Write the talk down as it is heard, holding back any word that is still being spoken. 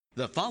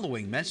The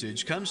following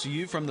message comes to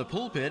you from the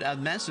pulpit of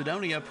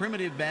Macedonia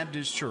Primitive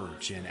Baptist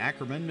Church in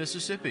Ackerman,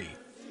 Mississippi.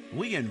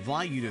 We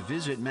invite you to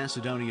visit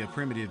Macedonia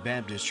Primitive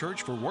Baptist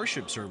Church for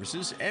worship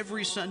services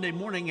every Sunday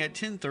morning at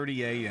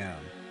 10:30 a.m.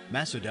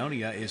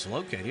 Macedonia is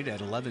located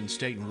at 11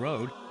 Staten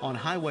Road on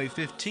Highway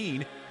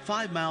 15,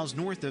 5 miles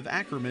north of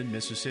Ackerman,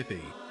 Mississippi.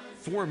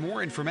 For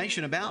more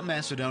information about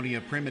Macedonia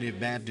Primitive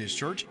Baptist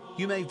Church,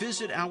 you may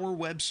visit our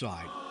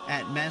website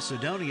at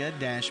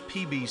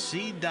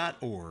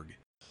macedonia-pbc.org.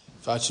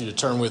 I invite you to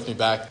turn with me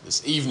back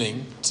this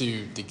evening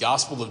to the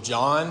Gospel of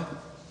John,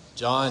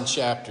 John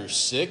chapter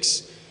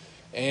 6.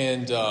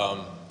 And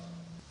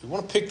we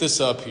want to pick this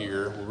up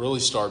here. We'll really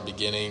start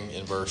beginning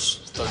in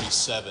verse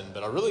 37.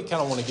 But I really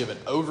kind of want to give an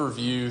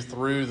overview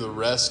through the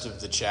rest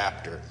of the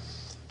chapter.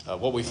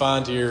 What we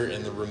find here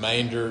in the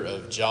remainder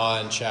of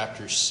John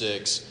chapter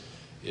 6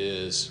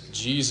 is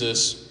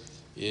Jesus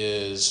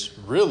is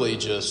really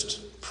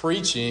just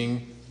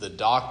preaching the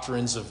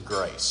doctrines of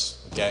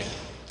grace, okay?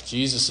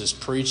 Jesus is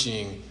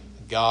preaching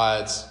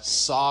God's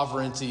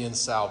sovereignty and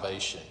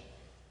salvation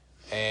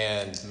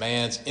and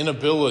man's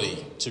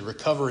inability to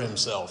recover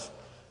himself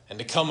and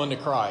to come unto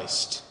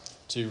Christ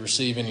to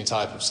receive any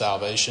type of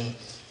salvation.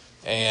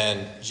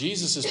 And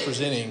Jesus is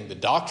presenting the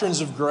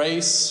doctrines of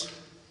grace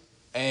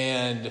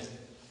and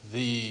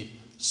the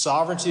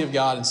sovereignty of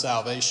God and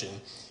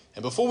salvation.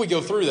 And before we go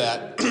through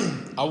that,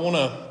 I want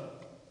to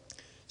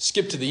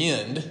skip to the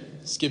end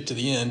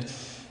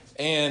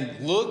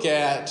and look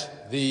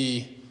at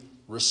the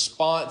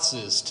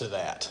responses to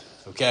that,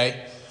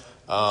 okay?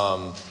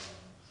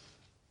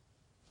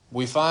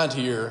 We find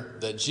here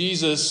that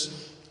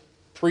Jesus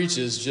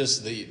preaches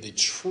just the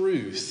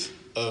truth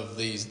of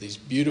these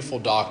beautiful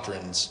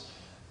doctrines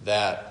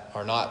that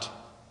are not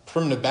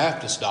primitive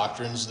Baptist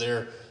doctrines,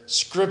 they're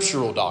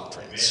scriptural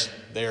doctrines.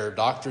 Amen. They're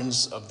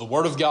doctrines of the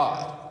Word of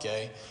God,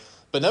 okay?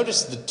 But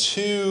notice the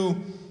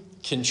two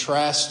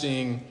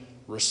contrasting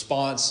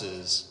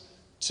responses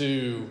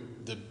to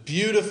the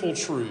beautiful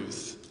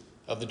truth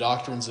of the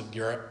doctrines of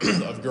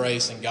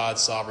grace and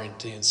God's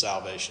sovereignty and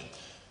salvation.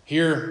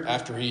 Here,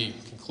 after he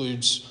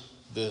concludes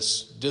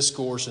this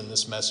discourse and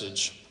this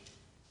message,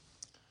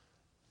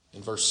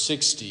 in verse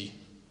 60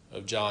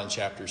 of John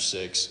chapter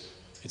 6,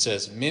 it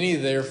says, "Many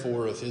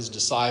therefore of his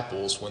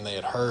disciples, when they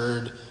had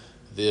heard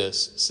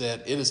this,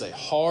 said, 'It is a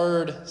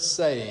hard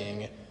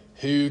saying,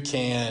 who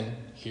can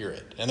hear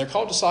it?'" And they're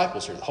called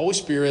disciples here. The Holy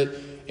Spirit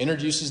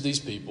introduces these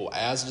people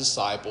as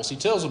disciples. He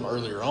tells them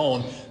earlier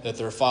on that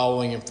they're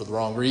following him for the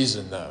wrong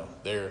reason, though.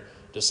 They're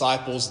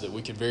disciples that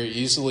we could very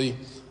easily,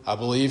 I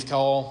believe,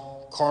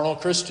 call carnal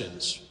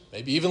Christians,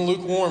 maybe even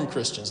lukewarm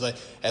Christians. They,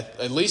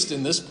 at least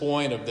in this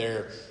point of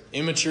their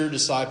immature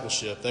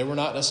discipleship, they were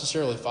not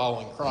necessarily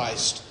following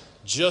Christ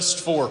just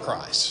for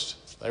Christ.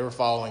 They were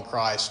following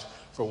Christ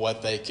for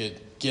what they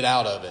could get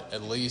out of it,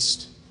 at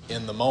least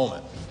in the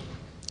moment.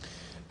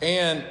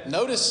 And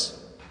notice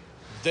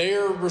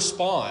their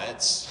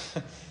response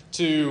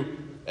to,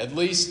 at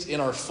least in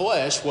our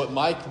flesh, what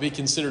might be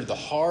considered the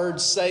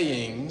hard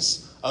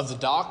sayings of the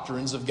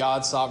doctrines of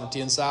God's sovereignty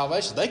and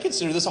salvation. They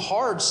consider this a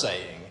hard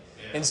saying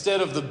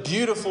instead of the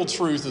beautiful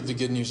truth of the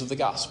good news of the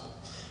gospel.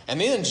 And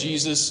then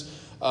Jesus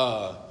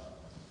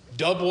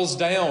doubles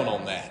down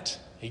on that.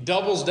 He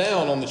doubles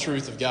down on the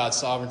truth of God's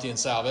sovereignty and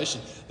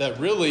salvation that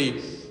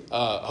really,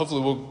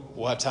 hopefully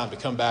we'll have time to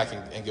come back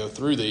and go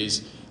through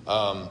these,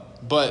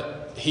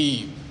 but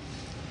he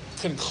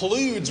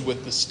concludes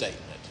with the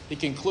statement. He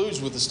concludes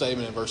with the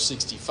statement in verse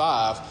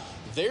 65,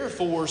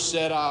 "Therefore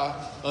said I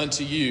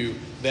unto you,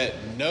 that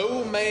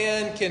no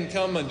man can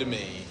come unto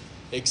me,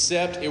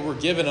 except it were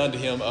given unto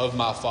him of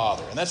my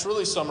Father." And that's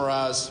really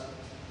summarized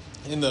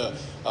in the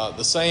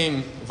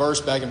same verse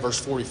back in verse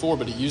 44,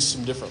 but he used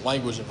some different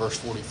language in verse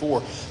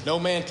 44. "No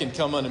man can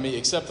come unto me,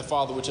 except the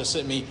Father which has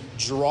sent me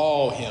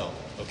draw him."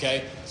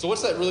 Okay? So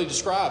what's that really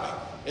describing?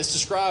 It's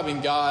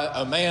describing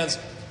a man's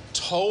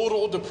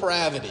total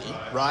depravity,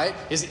 right?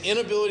 His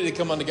inability to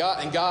come unto God,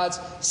 and God's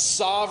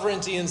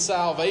sovereignty and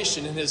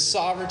salvation, and his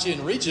sovereignty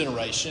and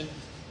regeneration,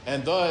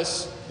 and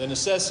thus the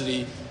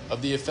necessity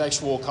of the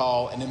effectual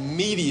call and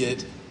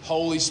immediate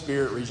Holy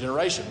Spirit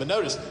regeneration. But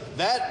notice,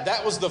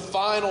 that was the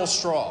final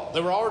straw.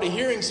 They were already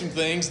hearing some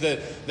things that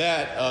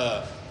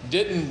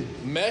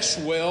didn't mesh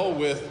well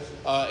with,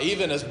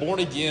 even as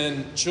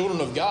born-again children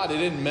of God, it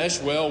didn't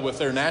mesh well with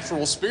their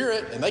natural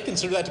spirit, and they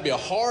consider that to be a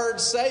hard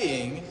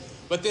saying.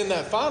 But then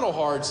that final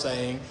hard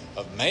saying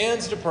of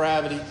man's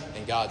depravity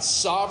and God's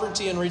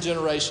sovereignty and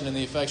regeneration and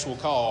the effectual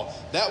call,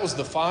 that was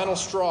the final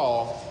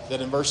straw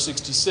that in verse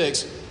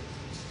 66,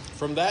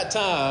 "From that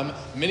time,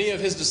 many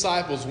of his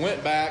disciples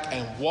went back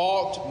and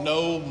walked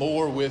no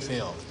more with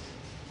him."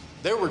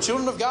 There were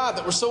children of God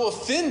that were so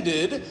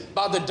offended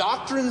by the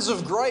doctrines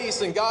of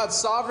grace and God's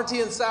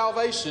sovereignty and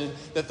salvation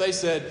that they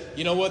said,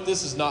 "You know what,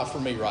 this is not for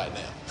me right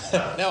now."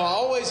 Now, I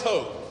always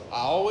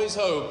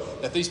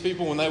hope that these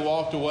people, when they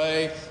walked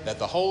away, that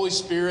the Holy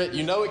Spirit,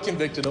 it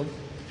convicted them.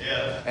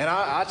 Yeah. And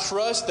I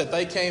trust that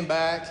they came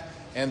back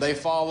and they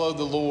followed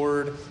the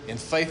Lord in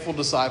faithful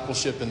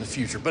discipleship in the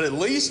future. But at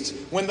least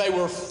when they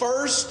were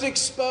first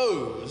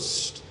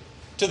exposed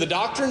to the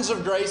doctrines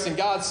of grace and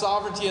God's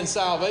sovereignty and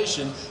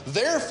salvation,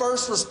 their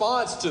first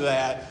response to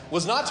that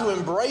was not to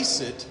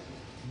embrace it,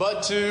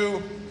 but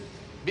to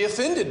be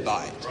offended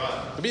by it.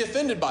 Right. To be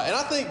offended by it. And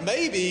I think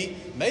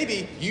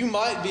maybe you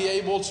might be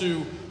able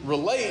to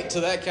relate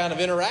to that kind of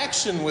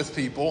interaction with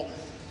people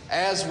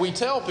as we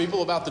tell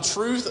people about the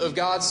truth of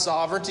God's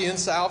sovereignty and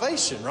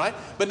salvation, right?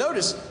 But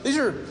notice, these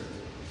are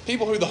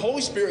people who the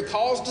Holy Spirit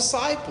calls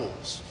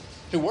disciples,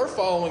 who were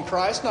following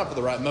Christ, not for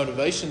the right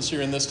motivations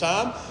here in this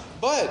time,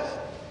 but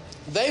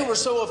they were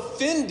so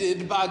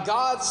offended by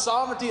God's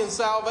sovereignty and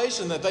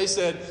salvation that they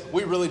said,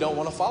 we really don't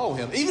want to follow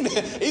him. Even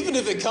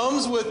if it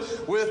comes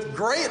with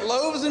great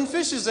loaves and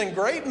fishes and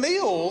great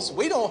meals,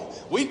 we don't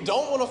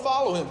want to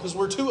follow him because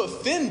we're too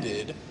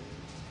offended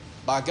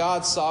by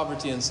God's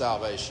sovereignty and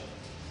salvation.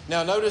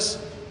 Now notice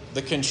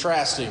the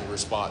contrasting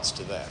response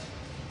to that.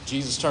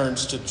 Jesus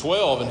turns to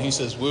 12 and he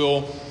says,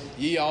 will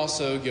ye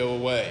also go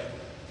away?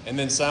 And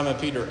then Simon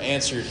Peter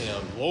answered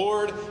him,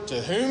 Lord,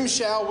 to whom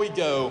shall we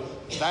go?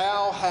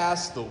 Thou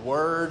hast the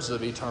words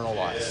of eternal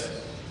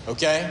life.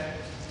 Okay?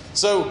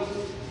 So,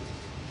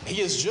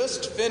 he has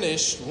just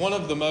finished one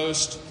of the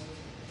most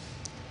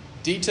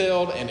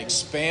detailed and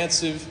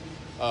expansive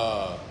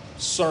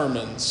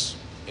sermons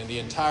in the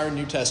entire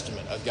New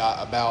Testament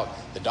about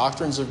the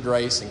doctrines of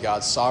grace and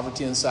God's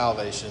sovereignty and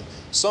salvation.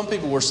 Some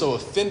people were so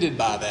offended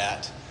by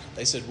that,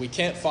 they said, we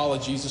can't follow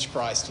Jesus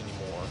Christ anymore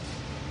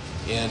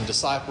in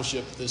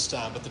discipleship at this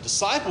time. But the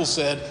disciples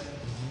said,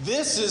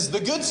 this is the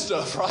good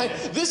stuff, right?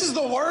 This is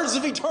the words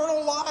of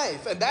eternal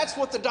life. And that's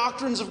what the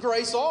doctrines of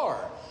grace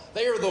are.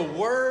 They are the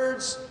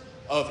words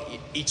of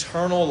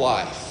eternal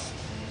life.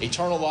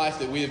 Eternal life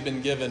that we have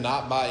been given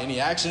not by any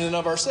action in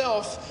of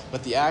ourselves,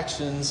 but the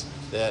actions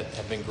that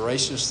have been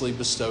graciously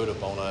bestowed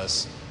upon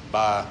us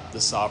by the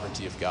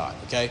sovereignty of God.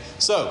 Okay?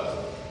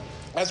 So,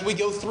 as we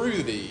go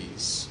through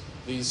these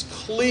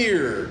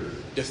clear,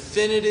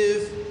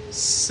 definitive,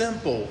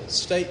 simple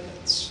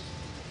statements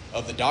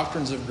of the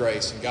doctrines of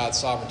grace and God's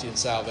sovereignty and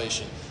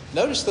salvation,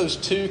 notice those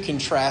two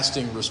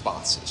contrasting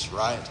responses,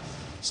 right?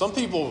 Some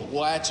people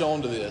latch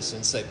onto this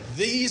and say,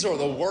 these are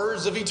the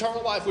words of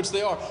eternal life, which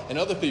they are. And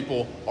other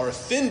people are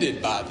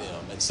offended by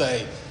them and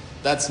say,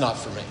 that's not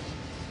for me.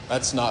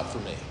 That's not for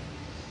me.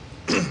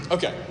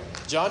 Okay,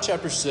 John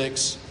chapter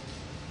 6.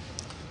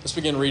 Let's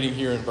begin reading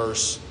here in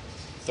verse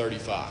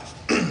 35.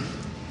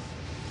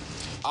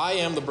 I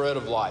am the bread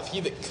of life. He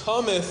that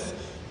cometh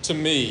to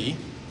me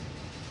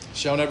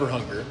shall never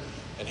hunger,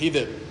 and he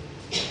that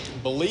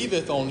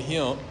believeth on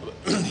him,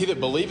 he that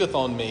believeth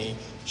on me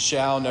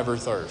shall never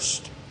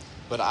thirst.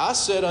 But I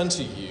said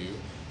unto you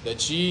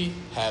that ye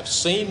have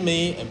seen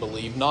me and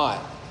believe not.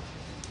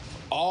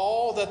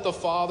 All that the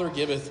Father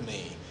giveth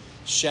me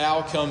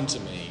shall come to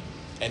me,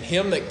 and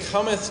him that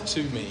cometh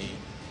to me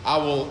I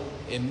will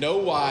in no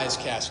wise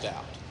cast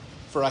out.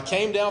 For I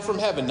came down from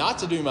heaven not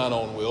to do mine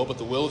own will, but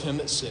the will of him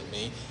that sent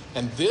me.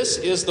 And this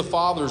is the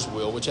Father's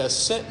will which has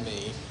sent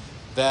me,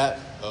 that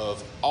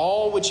of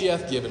all which he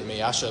hath given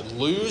me I should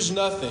lose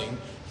nothing,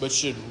 but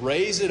should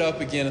raise it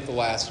up again at the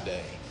last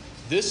day.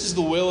 This is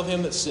the will of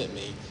him that sent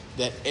me,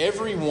 that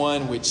every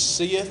one which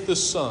seeth the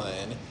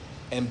Son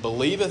and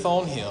believeth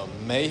on him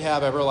may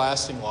have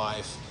everlasting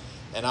life,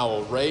 and I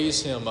will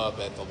raise him up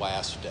at the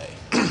last day.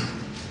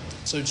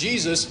 So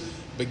Jesus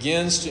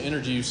begins to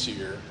introduce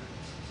here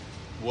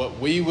what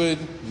we would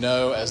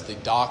know as the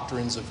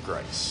doctrines of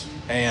grace.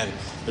 And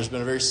there's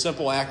been a very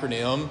simple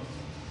acronym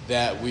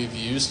that we've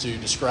used to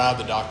describe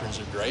the doctrines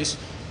of grace,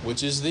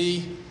 which is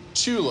the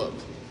TULIP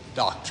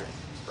doctrine,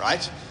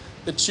 right?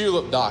 The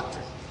TULIP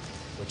doctrine,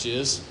 which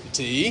is the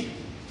T,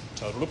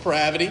 total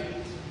depravity,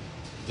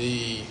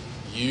 the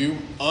U,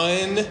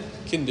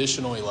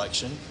 unconditional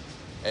election,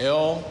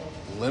 L,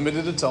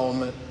 limited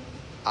atonement,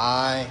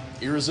 I,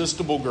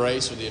 irresistible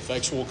grace or the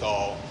effectual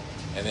call,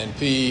 and then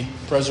P,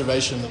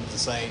 preservation of the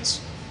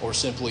saints, or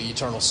simply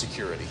eternal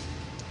security.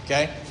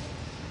 Okay?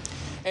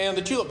 And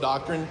the TULIP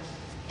doctrine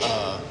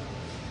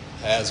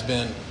has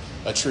been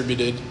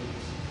attributed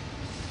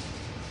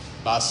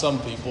by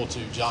some people to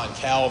John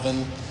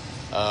Calvin,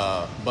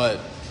 but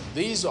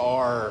these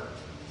are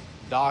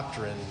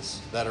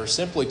doctrines that are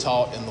simply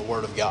taught in the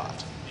Word of God.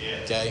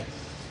 Okay?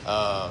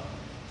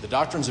 The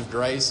doctrines of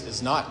grace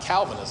is not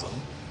Calvinism.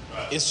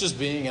 It's just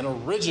being an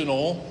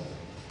original,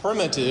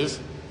 primitive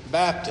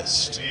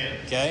Baptist.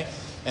 Okay?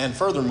 And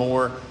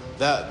furthermore,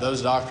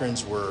 those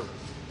doctrines were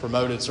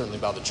promoted certainly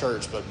by the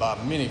church, but by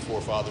many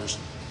forefathers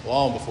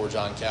long before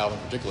John Calvin,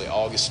 particularly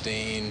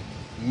Augustine,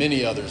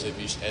 many others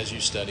as you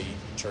study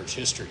church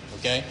history.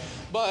 Okay?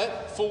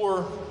 But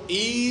for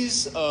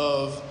ease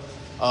of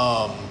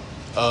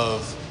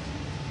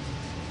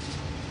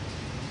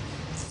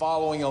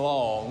following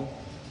along,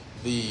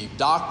 the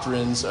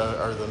doctrines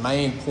are the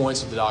main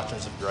points of the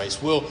doctrines of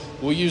grace. We'll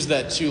use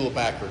that TULIP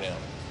acronym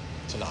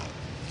tonight.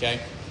 Okay?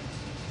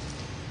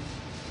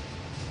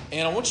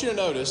 And I want you to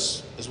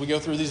notice, as we go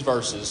through these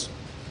verses,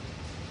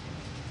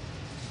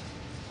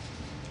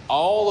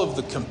 all of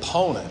the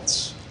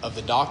components of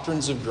the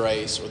doctrines of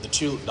grace, or the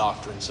tulip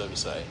doctrine, so to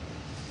say,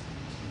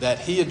 that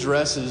he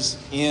addresses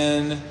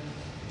in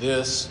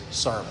this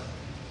sermon.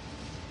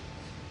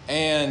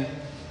 And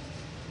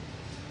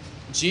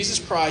Jesus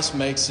Christ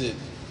makes it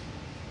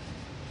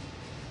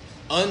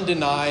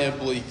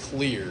undeniably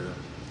clear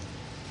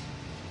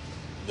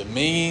the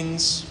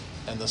means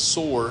and the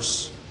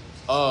source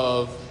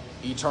of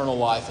eternal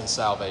life and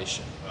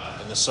salvation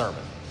in the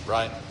sermon,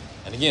 right?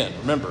 And again,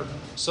 remember,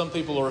 some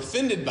people are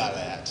offended by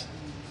that,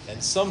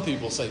 and some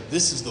people say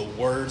this is the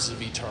words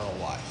of eternal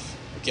life,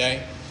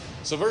 okay?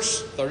 So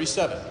verse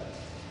 37,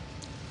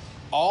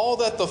 all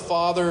that the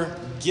Father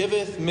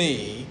giveth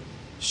me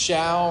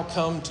shall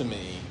come to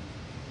me,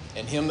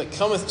 and him that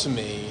cometh to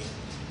me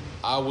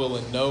I will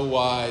in no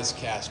wise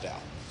cast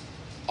out.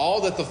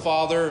 All that the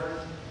Father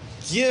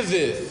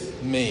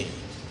giveth me.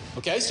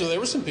 Okay, so there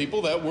were some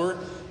people that were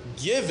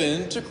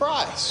given to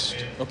Christ.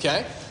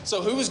 Okay,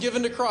 so who was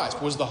given to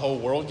Christ? Was the whole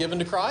world given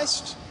to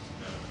Christ?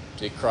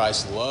 Did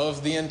Christ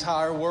love the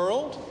entire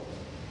world?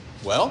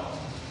 Well,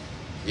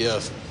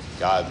 if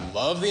God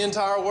loved the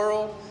entire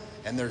world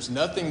and there's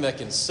nothing that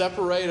can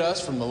separate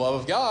us from the love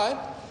of God,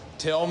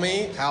 tell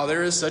me how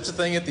there is such a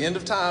thing at the end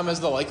of time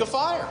as the lake of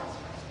fire,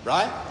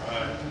 right?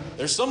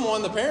 There's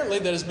someone apparently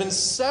that has been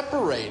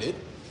separated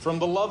from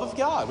the love of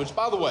God, which,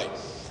 by the way,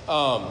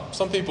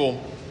 some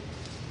people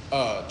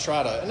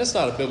try to, and it's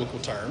not a biblical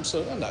term,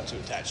 so I'm not too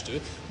attached to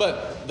it,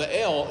 but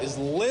the L is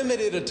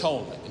limited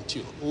atonement in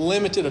tulip.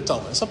 Limited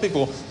atonement. Some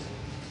people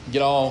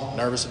get all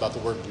nervous about the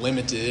word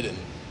limited and,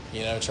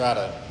 try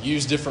to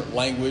use different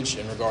language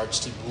in regards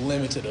to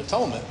limited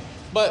atonement.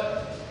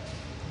 But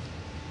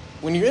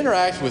when you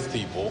interact with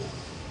people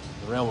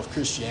in the realm of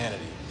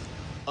Christianity,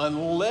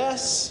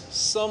 unless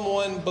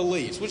someone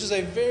believes, which is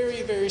a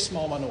very, very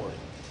small minority,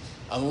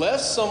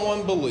 unless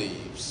someone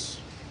believes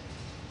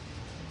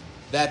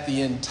that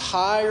the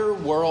entire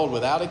world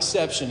without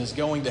exception is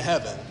going to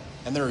heaven,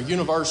 and they're a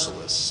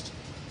universalist,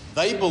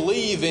 they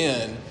believe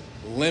in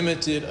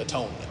limited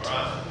atonement.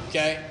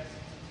 Okay?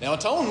 Now,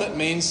 atonement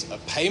means a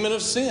payment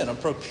of sin, a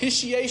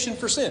propitiation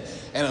for sin.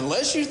 And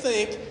unless you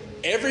think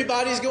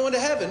everybody's going to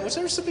heaven, which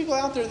there's some people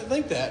out there that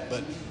think that,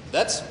 but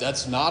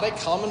that's not a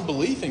common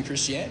belief in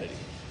Christianity.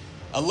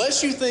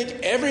 Unless you think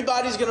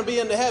everybody's going to be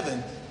into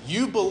heaven,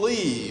 you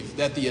believe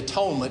that the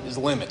atonement is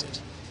limited.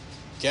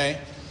 Okay?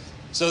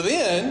 So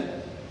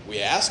then we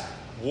ask,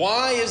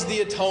 why is the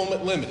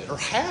atonement limited? Or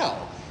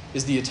how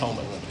is the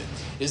atonement limited?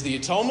 Is the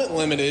atonement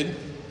limited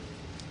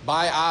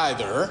by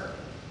either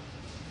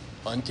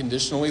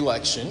unconditional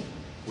election,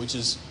 which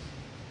is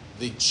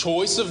the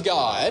choice of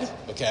God,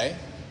 okay?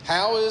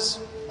 How is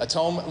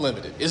atonement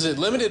limited? Is it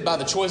limited by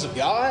the choice of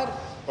God,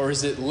 or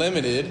is it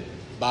limited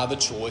by the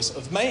choice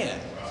of man?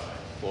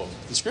 Well,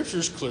 the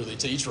scriptures clearly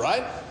teach,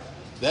 right,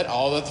 that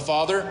all that the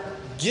Father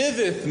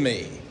giveth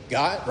me.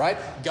 God, right?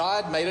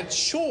 God made a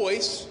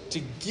choice to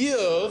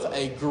give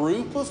a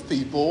group of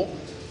people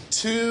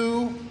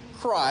to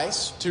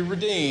Christ to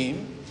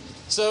redeem.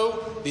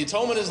 So the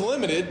atonement is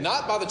limited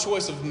not by the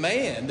choice of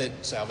man,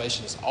 that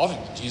salvation is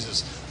offered.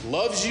 Jesus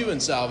loves you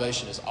and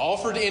salvation is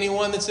offered to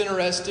anyone that's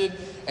interested,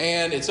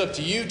 and it's up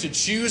to you to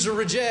choose or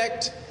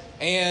reject.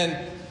 And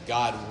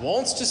God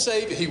wants to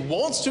save you. He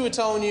wants to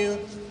atone you,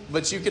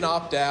 but you can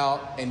opt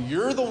out, and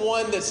you're the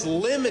one that's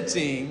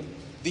limiting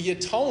the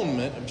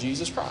atonement of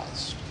Jesus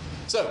Christ.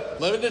 So,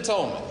 limited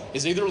atonement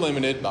is either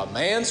limited by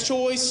man's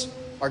choice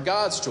or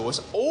God's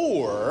choice,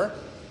 or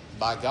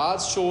by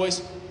God's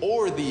choice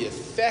or the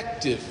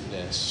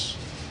effectiveness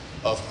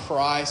of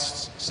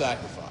Christ's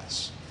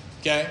sacrifice.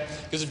 Okay?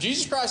 Because if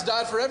Jesus Christ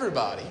died for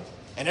everybody,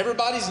 and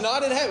everybody's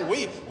not in heaven,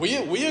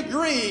 we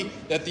agree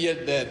that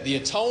the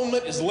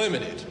atonement is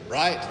limited,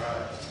 right?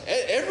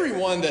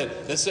 Everyone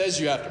that says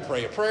you have to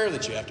pray a prayer,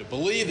 that you have to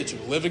believe, that you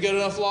live a good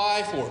enough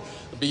life, or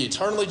be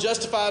eternally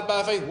justified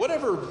by faith,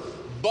 whatever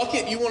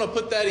bucket you want to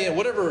put that in,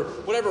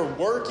 whatever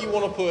work you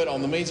want to put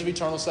on the means of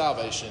eternal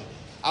salvation,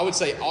 I would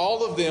say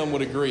all of them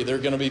would agree there are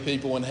going to be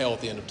people in hell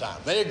at the end of time.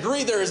 They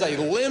agree there is a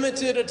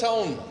limited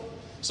atonement.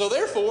 So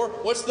therefore,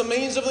 what's the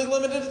means of the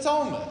limited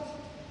atonement?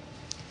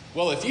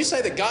 Well, if you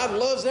say that God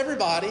loves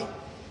everybody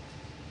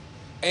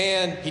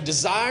and He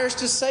desires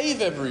to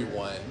save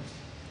everyone,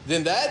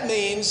 then that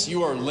means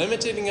you are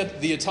limiting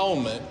the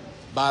atonement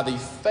by the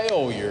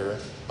failure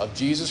of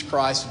Jesus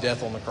Christ's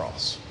death on the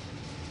cross.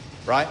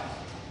 Right?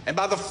 And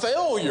by the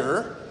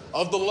failure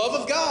of the love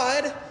of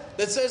God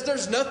that says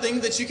there's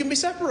nothing that you can be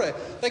separate,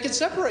 that can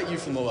separate you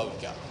from the love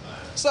of God.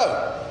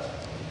 So,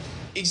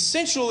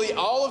 essentially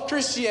all of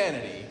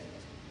Christianity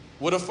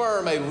would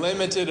affirm a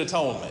limited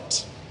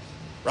atonement.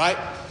 Right?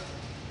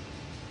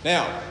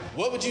 Now,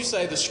 what would you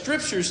say the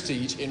scriptures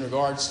teach in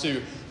regards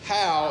to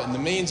how and the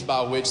means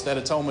by which that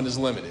atonement is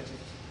limited?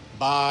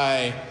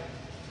 By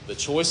the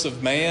choice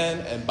of man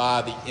and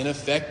by the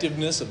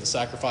ineffectiveness of the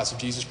sacrifice of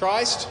Jesus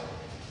Christ?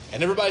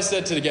 And everybody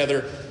said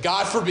together,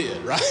 God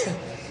forbid, right?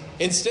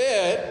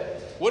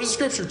 Instead, what does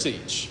Scripture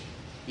teach?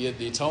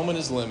 The atonement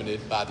is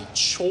limited by the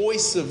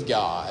choice of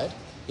God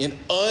in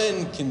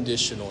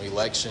unconditional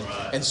election,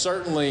 and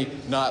certainly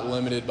not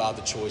limited by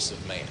the choice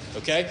of man.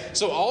 Okay?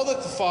 So all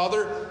that the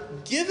Father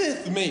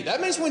giveth me.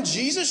 That means when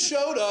Jesus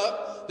showed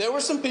up, there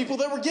were some people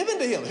that were given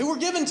to him. Who were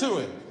given to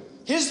him?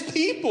 His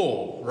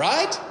people,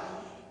 right?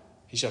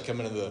 He shall come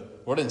into the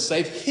world and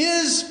save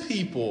his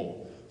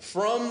people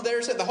from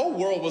their sin. The whole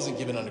world wasn't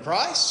given unto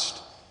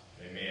Christ.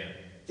 Amen.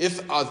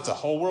 If the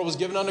whole world was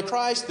given unto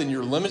Christ, then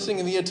you're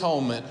limiting the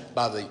atonement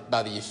by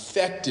the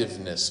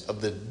effectiveness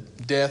of the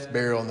death,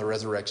 burial, and the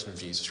resurrection of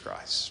Jesus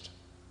Christ.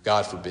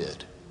 God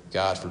forbid.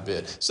 God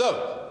forbid.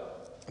 So,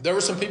 there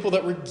were some people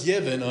that were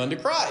given unto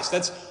Christ.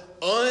 That's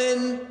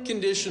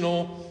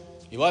unconditional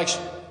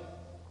election.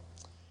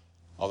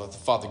 All that the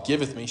Father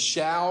giveth me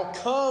shall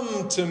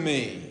come to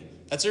me.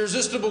 That's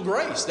irresistible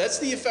grace. That's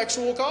the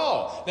effectual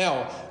call.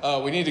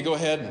 Now, we need to go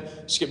ahead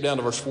and skip down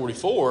to verse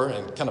 44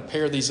 and kind of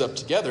pair these up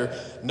together.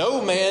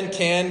 No man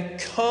can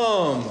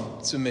come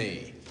to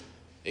me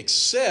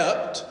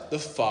except the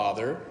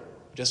Father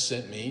who just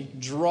sent me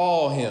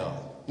draw him.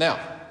 Now,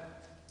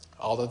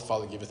 all that the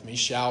Father giveth me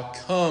shall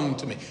come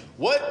to me.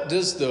 What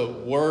does the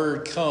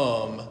word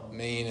come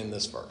mean in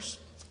this verse?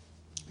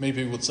 Many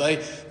people would say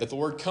that the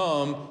word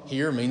come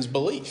here means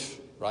belief,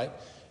 right?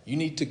 You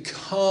need to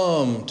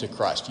come to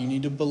Christ. You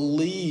need to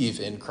believe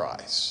in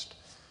Christ.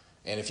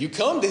 And if you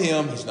come to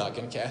him, he's not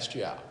going to cast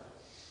you out.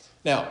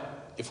 Now,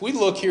 if we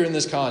look here in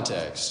this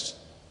context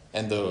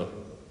and the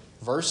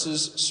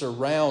verses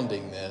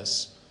surrounding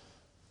this,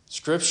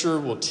 Scripture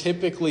will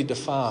typically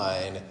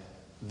define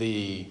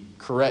the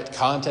correct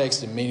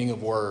context and meaning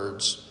of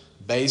words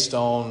based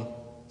on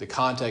the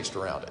context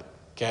around it.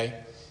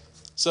 Okay?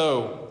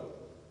 So,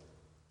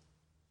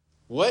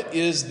 what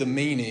is the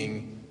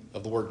meaning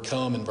of the word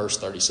come in verse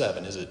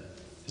 37? Is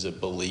it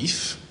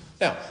belief?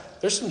 Now,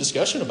 there's some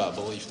discussion about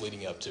belief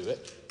leading up to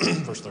it.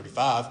 Verse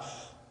 35,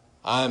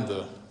 I am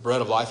the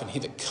bread of life, and he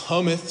that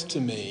cometh to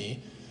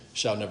me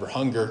shall never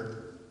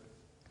hunger,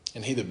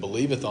 and he that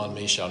believeth on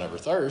me shall never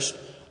thirst.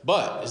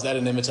 But is that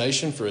an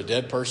invitation for a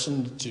dead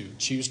person to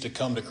choose to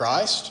come to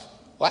Christ?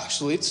 Well,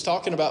 actually, it's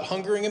talking about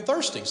hungering and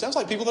thirsting. Sounds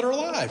like people that are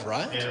alive,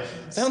 right? Yeah.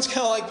 Sounds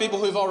kind of like people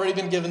who've already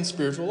been given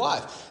spiritual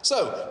life.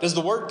 So, does the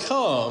word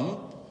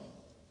come,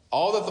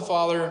 all that the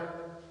Father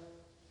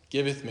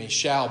giveth me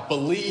shall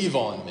believe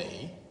on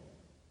me,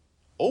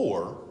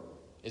 or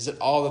is it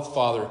all that the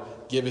Father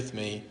giveth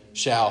me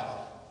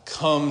shall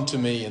come to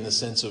me in the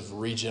sense of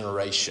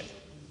regeneration?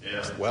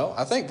 Yeah. Well,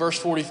 I think verse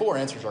 44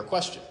 answers our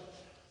question.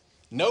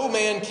 No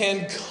man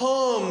can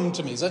come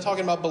to me. Is that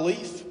talking about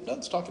belief? No,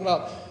 it's talking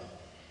about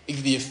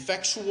the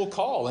effectual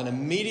call and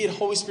immediate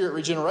Holy Spirit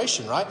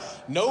regeneration, right?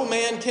 No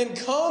man can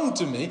come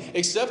to me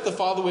except the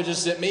Father which has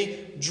sent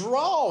me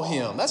draw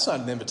him. That's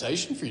not an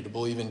invitation for you to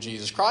believe in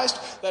Jesus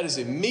Christ. That is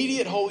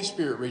immediate Holy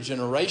Spirit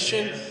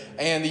regeneration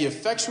and the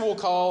effectual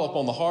call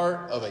upon the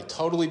heart of a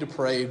totally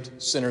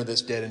depraved sinner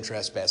that's dead in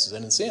trespasses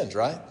and in sins,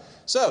 right?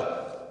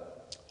 So,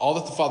 all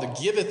that the Father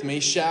giveth me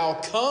shall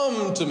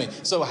come to me.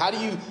 So how do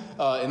you,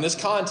 in this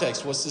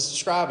context, what's this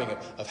describing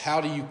of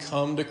how do you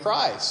come to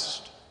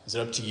Christ? Is it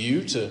up to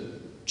you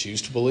to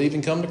choose to believe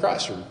and come to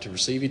Christ or to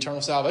receive eternal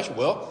salvation?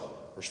 Well,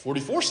 verse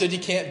 44 said you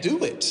can't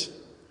do it,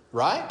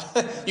 right?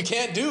 You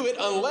can't do it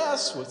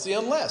unless, what's the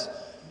unless?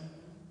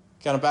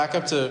 Kind of back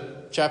up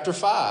to chapter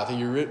 5.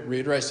 He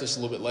reiterates this a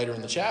little bit later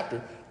in the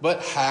chapter.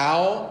 But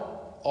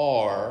how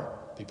are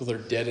people that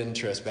are dead in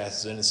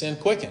trespasses and in sin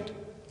quickened?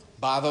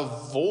 By the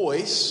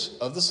voice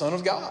of the Son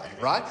of God,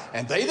 right?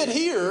 And they that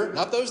hear,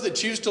 not those that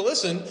choose to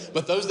listen,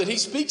 but those that he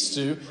speaks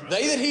to,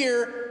 they that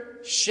hear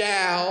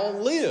shall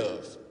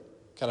live.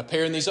 Kind of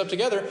pairing these up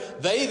together.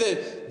 They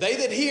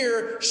that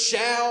hear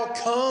shall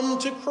come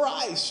to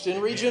Christ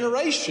in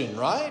regeneration,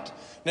 right?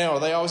 Now, are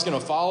they always going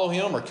to follow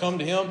him or come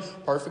to him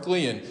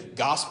perfectly in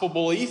gospel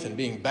belief and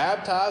being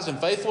baptized in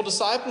faithful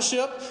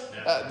discipleship?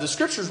 The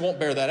scriptures won't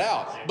bear that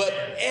out. But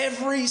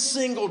every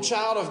single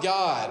child of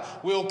God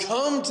will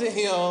come to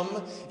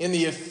him in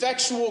the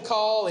effectual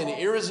call and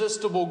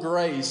irresistible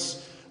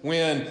grace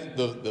when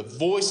the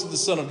voice of the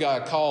Son of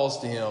God calls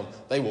to him.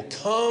 They will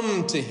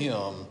come to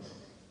him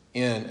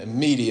in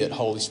immediate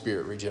Holy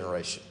Spirit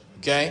regeneration.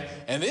 Okay?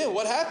 And then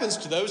what happens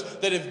to those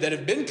that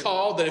have been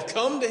called, that have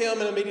come to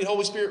him in immediate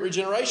Holy Spirit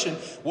regeneration?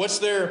 What's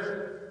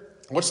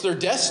their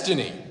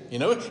destiny? You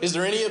know, is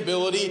there any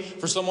ability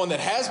for someone that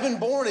has been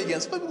born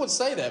again? Some people would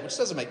say that, which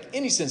doesn't make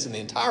any sense in the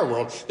entire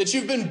world, that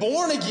you've been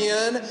born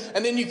again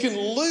and then you can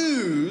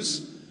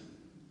lose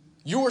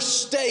your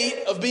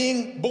state of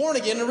being born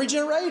again and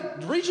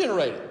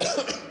regenerated.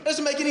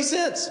 Doesn't make any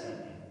sense.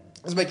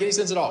 Doesn't make any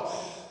sense at all.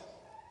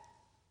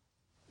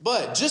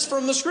 But just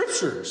from the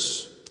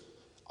scriptures,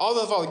 all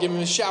that the Father giveth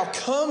me shall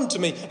come to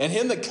me, and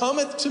him that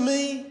cometh to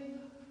me,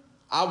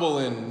 I will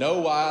in no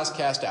wise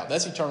cast out.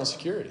 That's eternal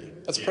security.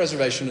 That's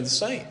preservation of the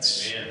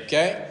saints.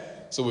 Okay?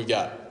 So we've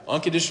got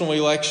unconditional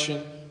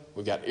election.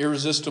 We've got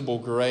irresistible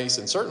grace.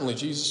 And certainly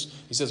Jesus,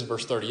 he says in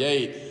verse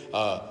 38,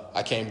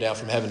 I came down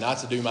from heaven not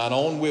to do mine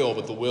own will,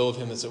 but the will of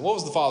him that sent. What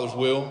was the Father's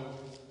will?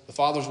 The The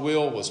Father's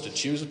will was to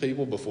choose a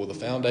people before the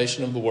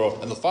foundation of the world.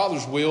 And the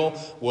Father's will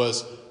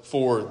was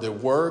for the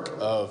work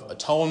of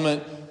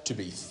atonement to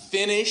be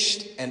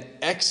finished and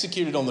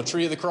executed on the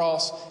tree of the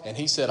cross. And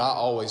he said, I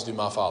always do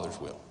my Father's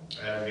will.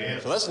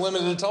 Amen. So that's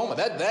limited atonement.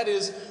 That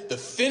is the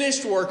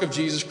finished work of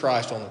Jesus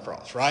Christ on the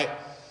cross, right?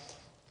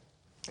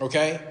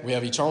 Okay, we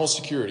have eternal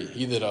security.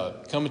 He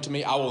that cometh to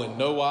me, I will in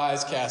no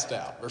wise cast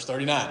out. Verse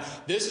 39.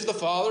 This is the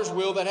Father's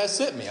will that has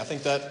sent me. I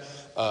think that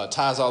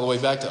ties all the way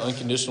back to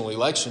unconditional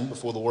election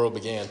before the world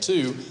began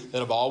too.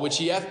 That of all which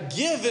he hath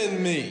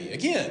given me.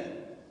 Again,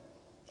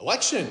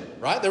 election,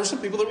 right? There were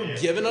some people that were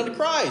given unto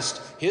Christ.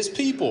 His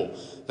people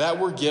that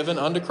were given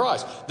unto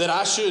Christ. That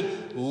I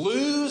should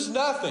lose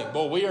nothing.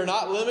 But we are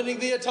not limiting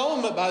the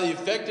atonement by the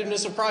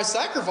effectiveness of Christ's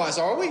sacrifice,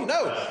 are we?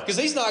 No, because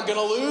he's not going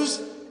to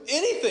lose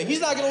anything.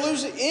 He's not going to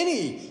lose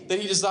any that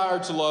he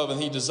desired to love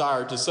and he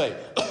desired to save.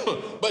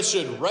 But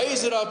should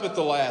raise it up at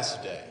the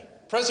last day.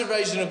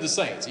 Preservation of the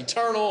saints.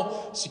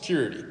 Eternal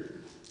security.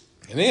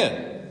 And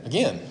then,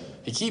 again,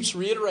 he keeps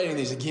reiterating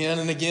these again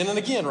and again and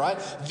again, right?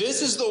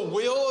 This is the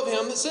will of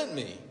him that sent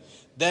me,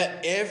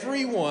 that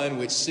everyone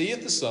which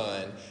seeth the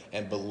Son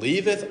and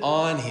believeth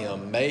on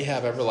him may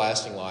have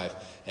everlasting life,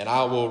 and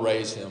I will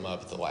raise him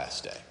up at the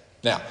last day.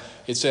 Now,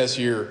 it says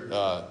here,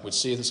 which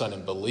seeth the Son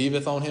and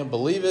believeth on him.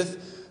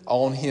 Believeth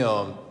on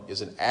him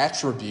is an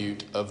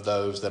attribute of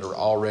those that are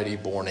already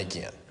born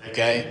again.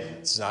 Okay?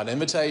 It's not an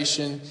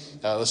invitation.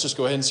 Let's just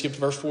go ahead and skip to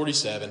verse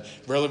 47.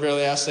 Verily,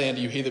 verily, I say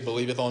unto you, he that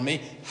believeth on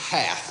me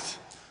hath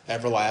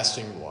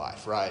everlasting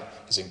life, right?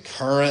 Is in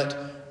current,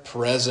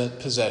 present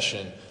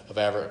possession of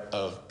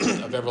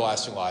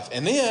everlasting life.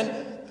 And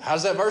then, how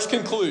does that verse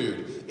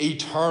conclude?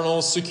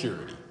 Eternal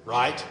security,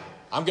 right?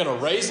 I'm going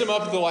to raise him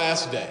up at the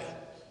last day.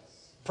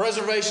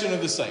 Preservation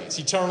of the saints,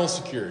 eternal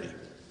security.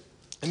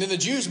 And then the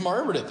Jews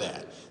murmured at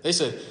that. They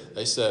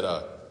said,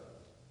 I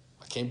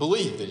can't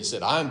believe that he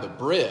said, I am the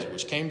bread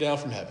which came down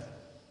from heaven.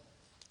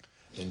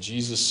 And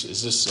Jesus,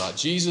 is this not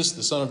Jesus,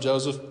 the son of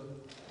Joseph,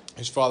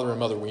 whose father and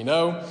mother we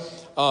know?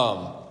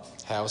 How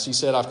has he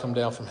said, I've come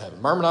down from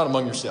heaven? Murmur not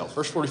among yourselves.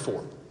 Verse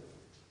 44.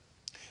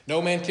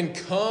 No man can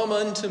come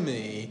unto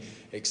me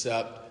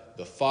except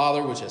the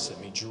Father which has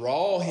sent me.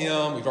 Draw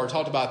him. We've already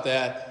talked about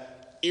that.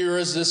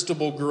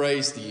 Irresistible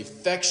grace, the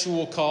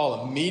effectual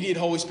call, immediate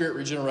Holy Spirit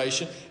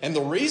regeneration. And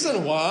the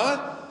reason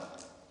why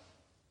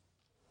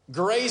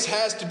grace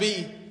has to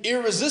be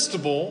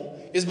irresistible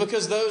is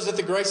because those that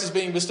the grace is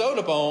being bestowed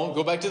upon,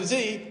 go back to the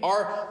T,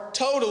 are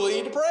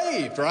totally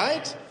depraved,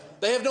 right?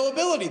 They have no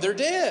ability. They're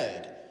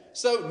dead.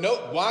 So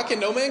why can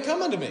no man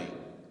come unto me?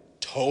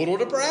 Total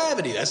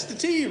depravity. That's the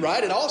T,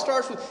 right? It all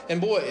starts with, and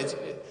boy,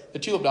 the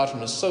tulip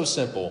doctrine is so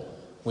simple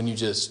when you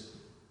just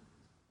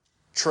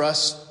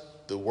trust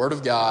the Word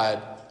of God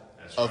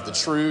of the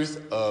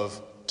truth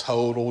of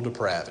total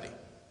depravity.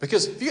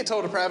 Because if you get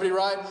total depravity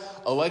right,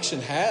 election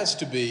has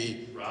to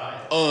be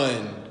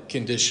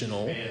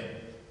unconditional. Amen.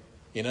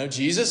 You know,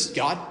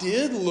 God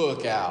did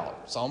look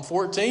out, Psalm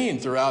 14,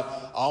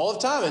 throughout all of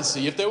time and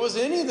see if there was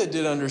any that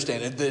did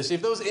understand it. See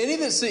if there was any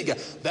that seek God.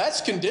 That's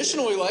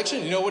conditional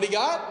election. You know what he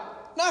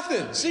got?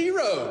 Nothing.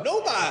 Zero.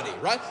 Nobody,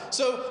 right?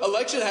 So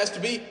election has to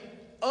be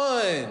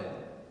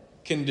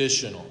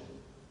unconditional.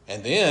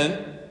 And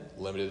then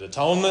limited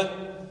atonement.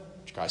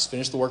 Christ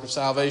finished the work of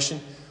salvation.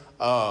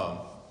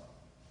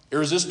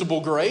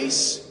 Irresistible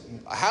grace.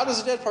 How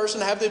does a dead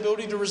person have the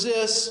ability to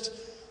resist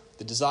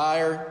the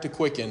desire to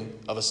quicken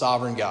of a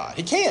sovereign God?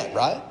 He can't,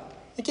 right?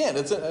 He can't.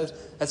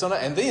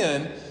 And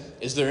then,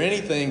 is there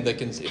anything that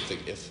can,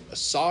 if a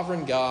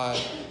sovereign God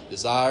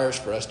desires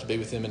for us to be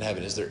with him in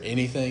heaven, is there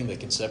anything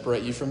that can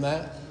separate you from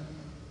that?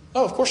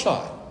 No, of course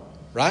not,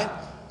 right?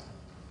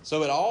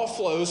 So it all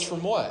flows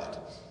from what?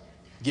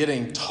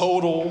 Getting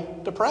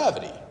total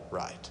depravity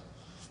right.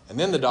 And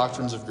then the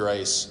doctrines of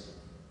grace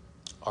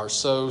are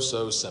so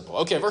simple.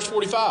 Okay, verse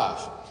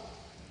 45.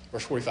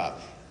 Verse 45.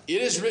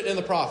 It is written in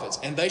the prophets,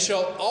 and they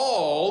shall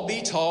all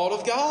be taught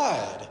of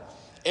God.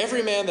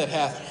 Every man that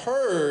hath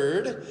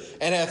heard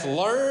and hath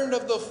learned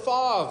of the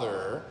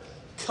Father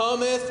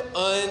cometh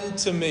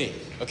unto me.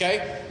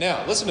 Okay?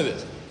 Now, listen to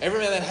this. Every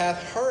man that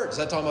hath heard. Is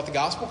that talking about the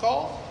gospel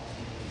call?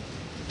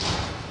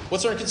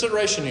 What's our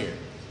consideration here?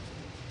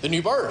 The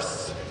new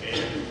birth.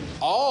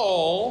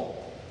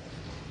 All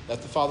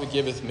that the Father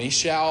giveth me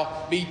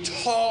shall be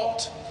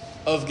taught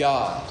of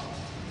God.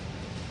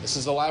 This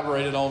is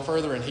elaborated on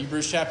further in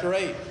Hebrews chapter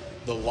 8.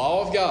 The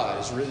law of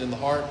God is written in the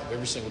heart of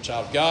every single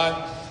child of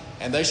God,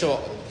 and they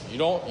shall.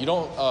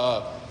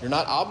 You're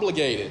not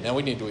obligated. Now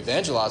we need to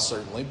evangelize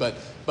certainly, but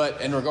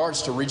in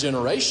regards to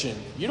regeneration,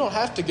 you don't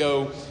have to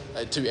go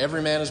to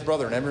every man his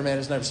brother and every man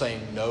his neighbor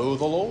saying, know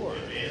the Lord.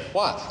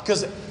 Why?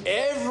 Because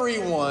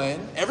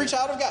everyone, every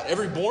child of God,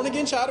 every born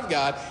again child of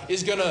God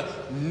is going to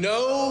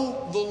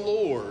know the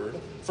Lord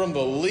from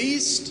the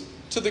least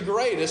to the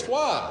greatest.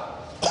 Why?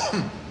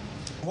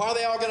 Why are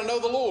they all going to know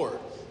the Lord?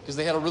 Because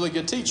they had a really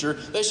good teacher.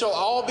 They shall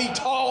all be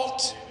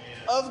taught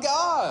of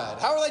God.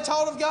 How are they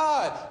taught of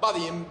God?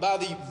 By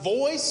the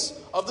voice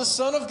of the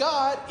Son of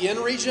God in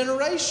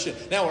regeneration.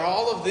 Now, are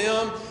all of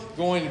them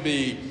going to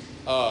be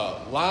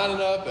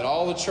lining up at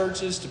all the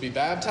churches to be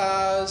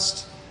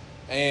baptized?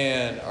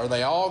 And are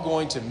they all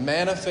going to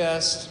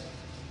manifest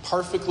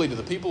perfectly to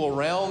the people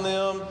around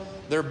them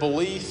their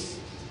belief?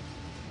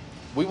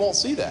 We won't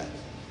see that.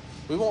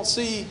 We won't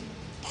see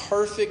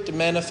perfect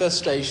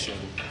manifestation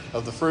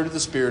of the fruit of the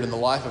Spirit in the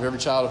life of every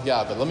child of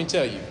God. But let me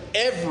tell you,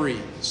 every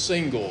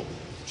single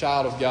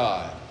child of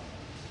God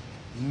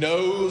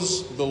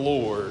knows the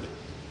Lord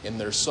in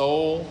their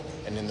soul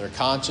and in their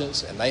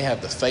conscience, and they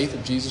have the faith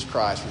of Jesus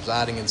Christ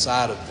residing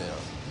inside of them.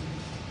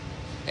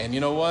 And you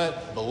know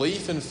what?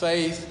 Belief and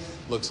faith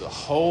looks a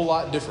whole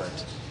lot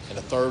different in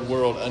a third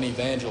world,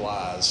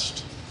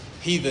 unevangelized,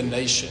 heathen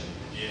nation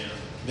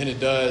than it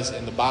does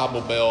in the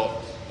Bible Belt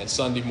and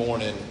Sunday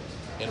morning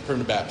in a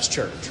primitive Baptist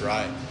church,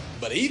 right?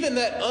 But even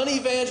that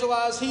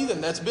unevangelized heathen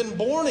that's been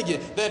born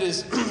again, that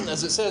is,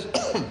 as it says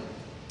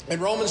in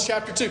Romans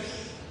chapter 2,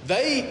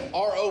 they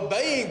are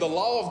obeying the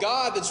law of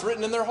God that's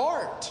written in their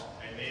heart.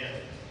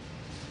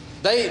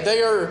 Amen.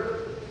 They are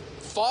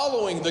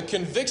following the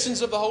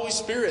convictions of the Holy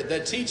Spirit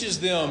that teaches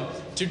them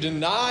to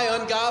deny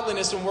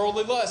ungodliness and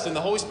worldly lust. And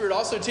the Holy Spirit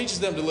also teaches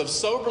them to live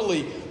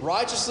soberly,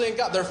 righteously in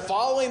God. They're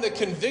following the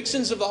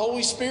convictions of the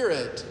Holy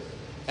Spirit.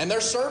 And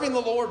they're serving the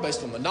Lord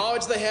based on the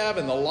knowledge they have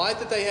and the light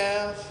that they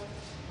have.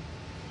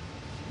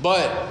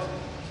 But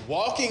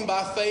walking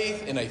by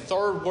faith in a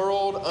third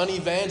world,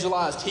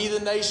 unevangelized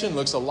heathen nation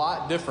looks a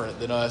lot different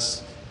than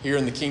us here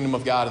in the kingdom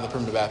of God in the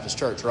Primitive Baptist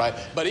Church, right?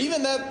 But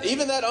even that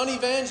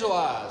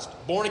unevangelized,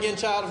 born-again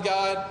child of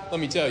God, let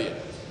me tell you,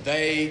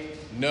 they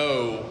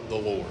know the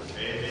Lord.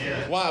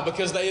 Amen. Why?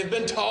 Because they have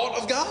been taught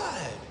of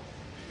God.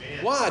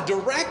 Amen. Why?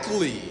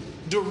 Directly,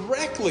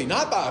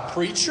 not by a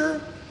preacher,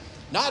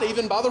 not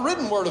even by the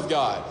written word of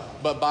God,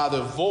 but by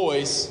the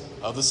voice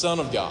of the Son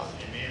of God.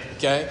 Amen.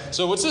 Okay?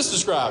 So what's this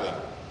describing?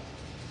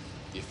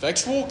 The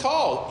effectual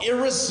call,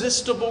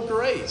 irresistible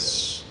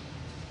grace.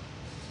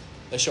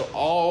 They shall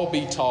all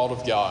be taught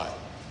of God.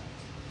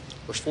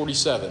 Verse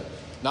 47,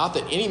 not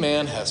that any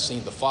man hath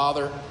seen the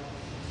Father,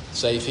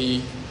 save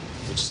he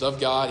which is of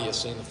God, he hath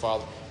seen the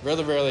Father.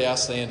 Verily, verily, I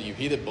say unto you,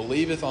 he that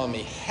believeth on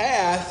me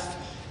hath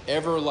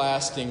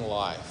everlasting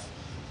life.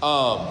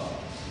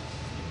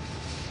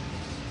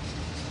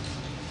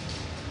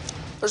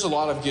 There's a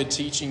lot of good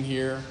teaching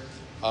here,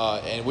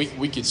 and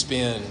we could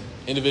spend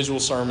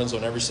individual sermons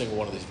on every single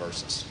one of these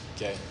verses.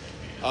 Okay,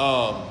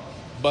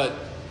 but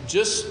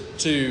just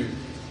to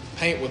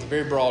paint with a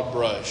very broad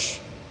brush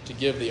to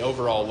give the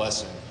overall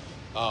lesson,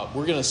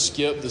 we're going to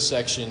skip the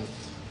section.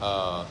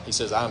 He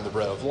says, "I am the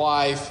bread of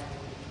life."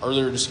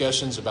 Earlier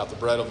discussions about the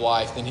bread of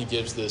life. Then he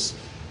gives this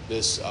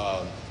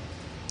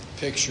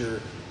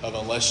picture of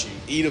unless you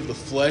eat of the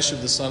flesh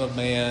of the Son of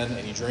Man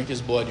and you drink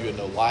his blood, you have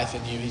no life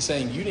in you. He's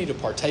saying you need to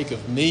partake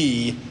of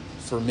me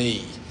for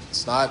me.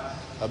 It's not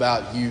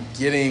about you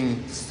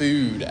getting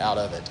food out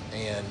of it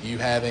and you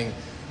having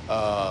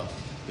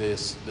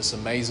this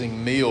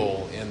amazing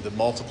meal in the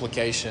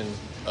multiplication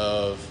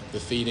of the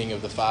feeding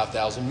of the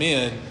 5,000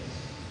 men.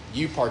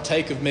 You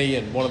partake of me,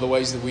 and one of the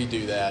ways that we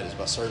do that is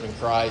by serving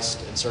Christ,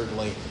 and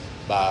certainly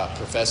by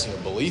professing a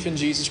belief in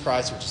Jesus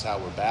Christ, which is how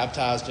we're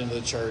baptized into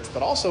the church.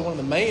 But also one of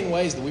the main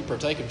ways that we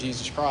partake of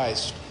Jesus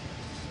Christ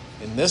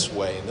in this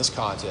way, in this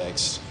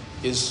context,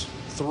 is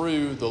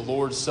through the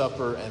Lord's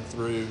Supper and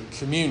through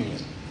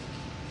communion.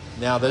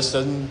 Now, this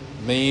doesn't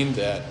mean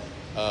that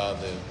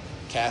the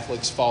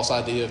Catholics' false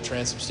idea of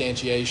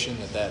transubstantiation,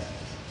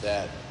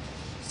 that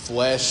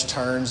flesh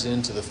turns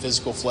into the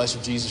physical flesh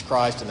of Jesus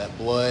Christ and that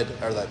blood,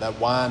 or that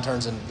wine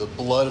turns into the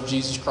blood of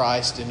Jesus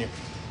Christ.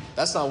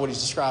 That's not what he's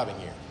describing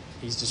here.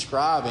 He's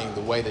describing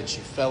the way that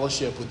you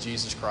fellowship with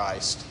Jesus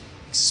Christ,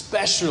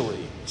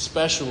 especially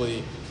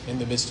in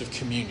the midst of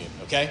communion,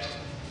 okay?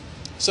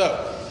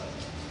 So,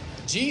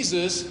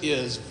 Jesus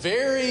is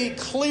very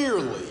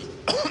clearly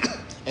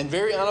and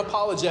very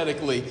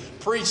unapologetically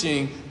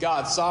preaching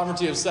God's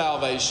sovereignty of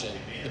salvation,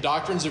 the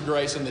doctrines of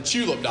grace, and the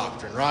tulip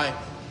doctrine, right?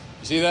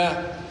 You see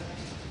that?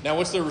 Now,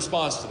 what's their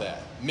response to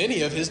that?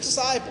 Many of his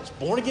disciples,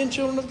 born-again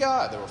children of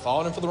God, they were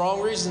following him for the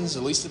wrong reasons,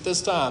 at least at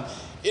this time.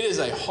 It is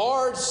a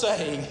hard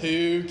saying,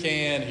 who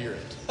can hear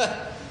it?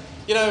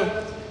 You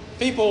know,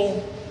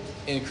 people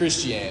in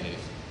Christianity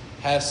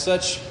have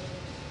such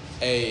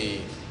a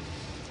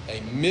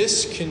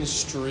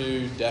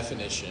misconstrued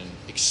definition,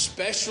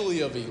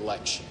 especially of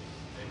election.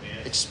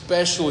 Amen.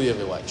 Especially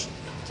of election,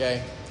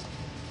 okay?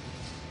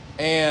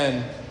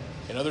 And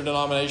in other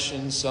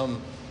denominations,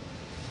 some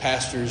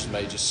pastors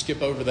may just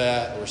skip over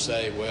that or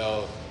say,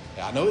 well,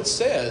 I know it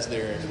says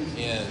there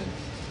in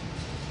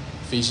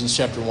Ephesians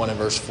chapter 1 and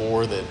verse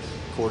 4 that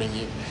according to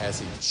you has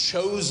he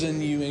chosen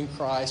you in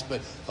Christ.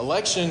 But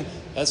election,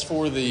 that's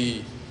for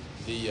the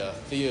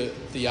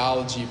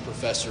theology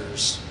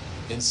professors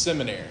in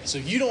seminary. So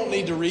you don't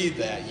need to read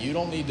that. You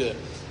don't need to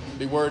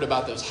be worried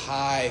about those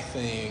high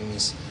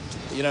things.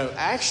 You know,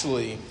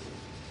 actually,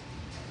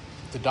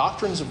 the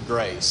doctrines of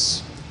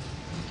grace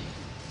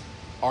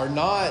are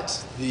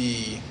not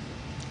the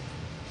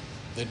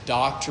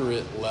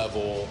doctorate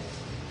level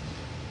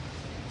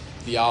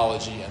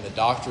theology and the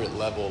doctorate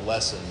level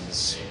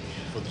lessons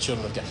for the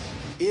children of God.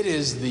 It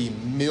is the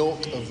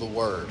milk of the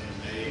Word.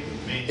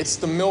 It's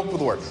the milk of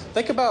the Word.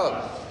 Think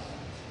about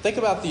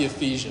the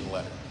Ephesian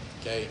letter,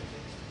 okay?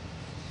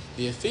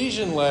 The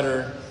Ephesian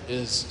letter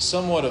is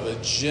somewhat of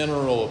a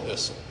general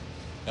epistle.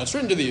 Now, it's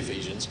written to the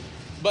Ephesians,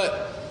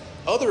 but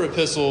other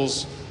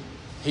epistles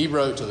he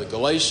wrote to the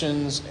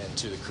Galatians and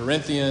to the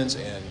Corinthians,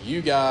 and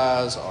you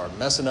guys are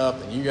messing up,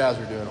 and you guys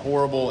are doing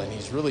horrible, and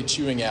he's really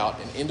chewing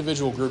out an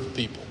individual group of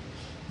people.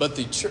 But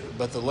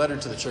the letter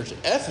to the church at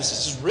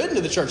Ephesus is written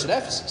to the church at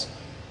Ephesus.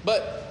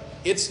 But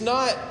it's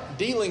not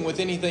dealing with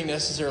anything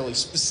necessarily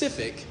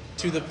specific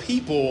to the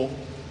people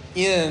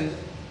in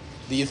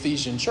the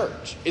Ephesian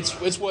church.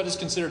 It's what is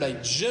considered a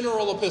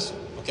general epistle,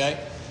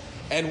 okay?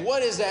 And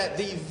what is at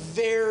the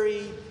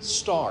very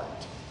start?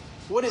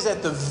 What is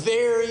at the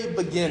very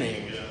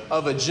beginning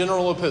of a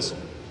general epistle?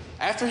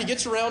 After he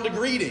gets around to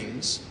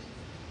greetings,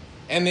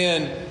 and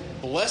then,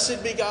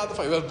 blessed be God the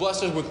Father, who has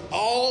blessed us with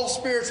all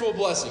spiritual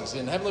blessings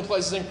in heavenly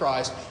places in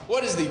Christ.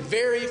 What is the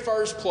very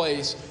first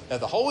place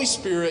that the Holy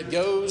Spirit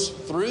goes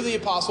through the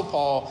Apostle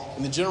Paul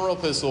in the general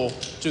epistle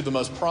to the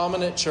most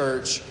prominent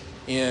church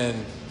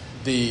in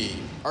the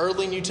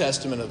early New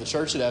Testament of the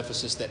church at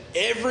Ephesus that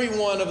every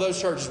one of those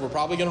churches we're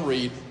probably going to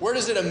read? Where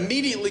does it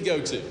immediately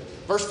go to?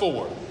 Verse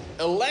 4,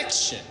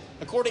 election,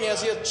 according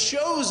as he hath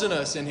chosen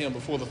us in him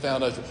before the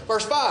foundation.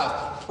 Verse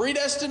 5,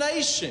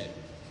 predestination.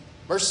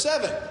 Verse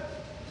 7,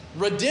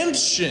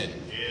 redemption.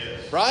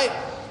 Yes. Right?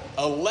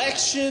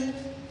 Election,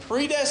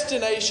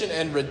 predestination,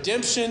 and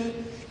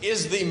redemption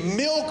is the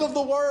milk of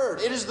the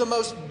Word. It is the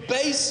most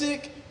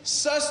basic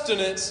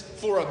sustenance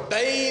for a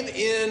babe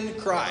in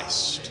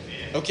Christ.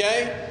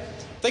 Okay?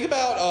 Think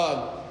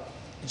about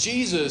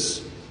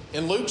Jesus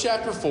in Luke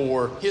chapter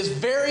 4, his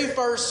very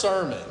first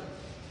sermon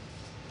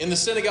in the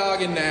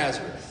synagogue in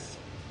Nazareth.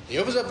 He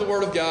opens up the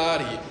Word of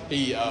God.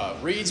 He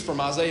reads from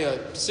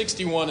Isaiah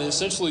 61 and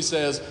essentially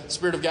says, the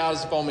Spirit of God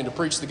is upon me to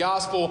preach the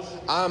gospel.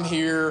 I'm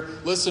here.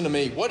 Listen to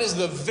me. What is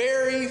the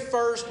very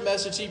first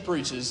message he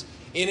preaches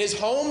in his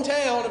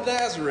hometown of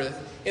Nazareth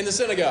in the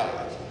synagogue?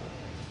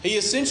 He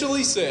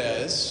essentially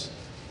says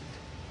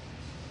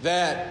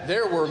that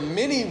there were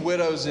many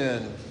widows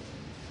in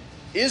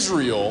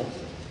Israel,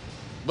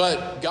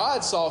 but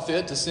God saw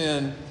fit to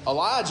send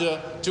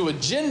Elijah to a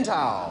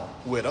Gentile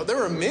widow. There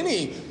were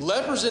many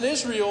lepers in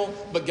Israel,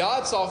 but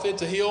God saw fit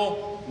to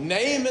heal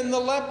Naaman the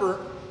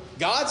leper.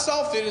 God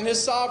saw fit in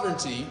his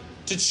sovereignty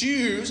to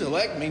choose,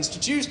 elect means to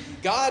choose.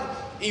 God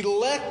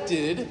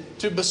elected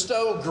to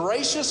bestow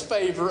gracious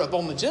favor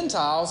upon the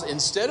Gentiles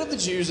instead of the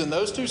Jews in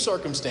those two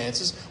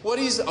circumstances. What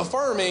he's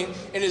affirming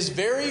in his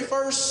very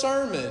first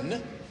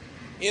sermon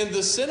in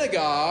the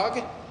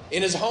synagogue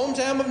in his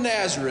hometown of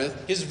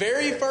Nazareth, his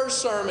very first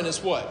sermon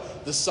is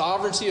what? The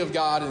sovereignty of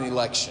God in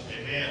election.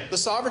 Amen. The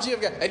sovereignty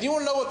of God. And you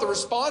want to know what the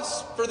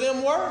response for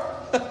them were?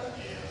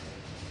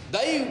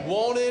 They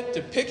wanted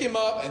to pick him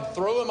up and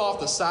throw him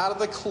off the side of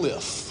the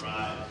cliff.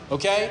 Right.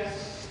 Okay?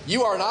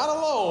 You are not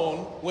alone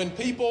when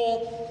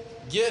people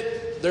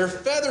get their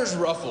feathers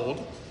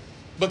ruffled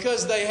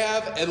because they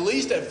have, at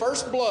least at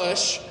first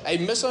blush, a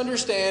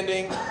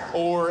misunderstanding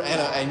or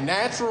a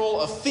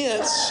natural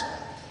offense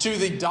to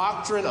the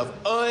doctrine of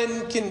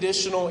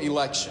unconditional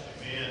election.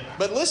 Amen.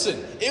 But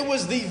listen, it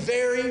was the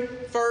very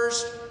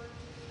first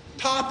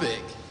topic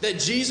that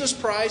Jesus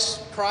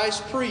Christ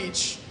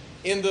preached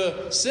in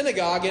the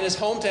synagogue in his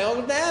hometown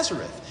of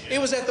Nazareth. Yeah. It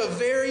was at the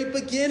very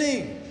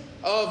beginning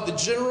of the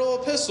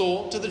general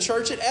epistle to the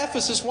church at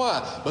Ephesus.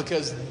 Why?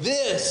 Because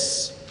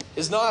this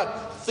is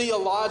not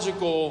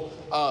theological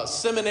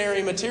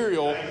seminary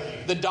material.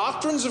 The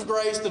doctrines of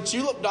grace, the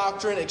tulip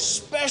doctrine,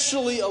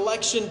 especially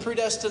election,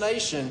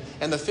 predestination,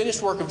 and the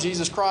finished work of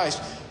Jesus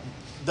Christ,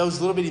 those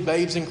little bitty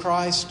babes in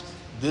Christ,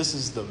 this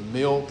is the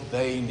milk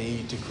they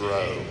need to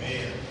grow.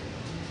 Amen.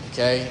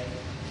 Okay?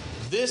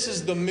 This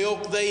is the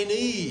milk they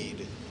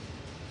need.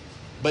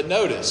 But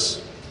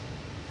notice,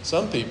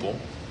 some people,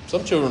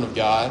 some children of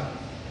God,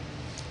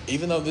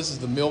 even though this is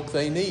the milk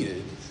they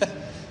needed,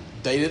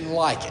 they didn't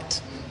like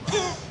it.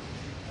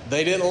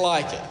 They didn't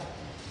like it.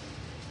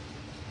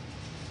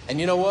 And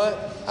you know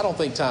what? I don't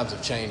think times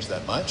have changed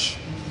that much.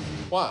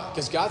 Why?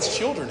 Because God's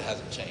children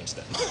hasn't changed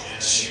that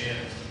much.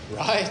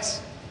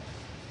 Right?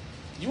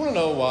 You want to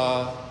know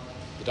why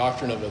the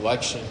doctrine of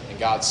election and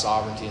God's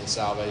sovereignty and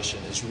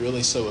salvation is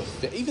really so,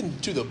 even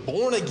to the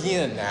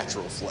born-again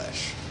natural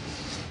flesh,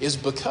 is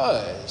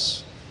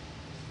because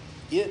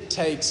it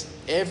takes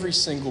every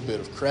single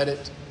bit of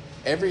credit,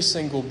 every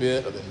single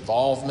bit of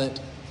involvement,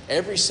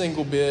 every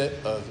single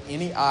bit of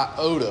any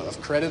iota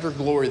of credit or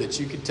glory that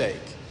you could take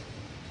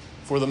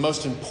for the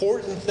most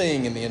important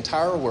thing in the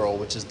entire world,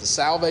 which is the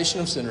salvation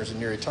of sinners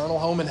and your eternal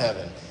home in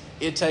heaven.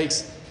 It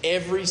takes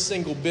every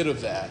single bit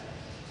of that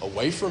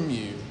away from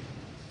you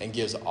and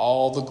gives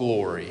all the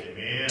glory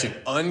Amen. To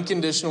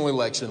unconditional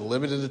election,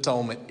 limited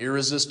atonement,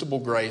 irresistible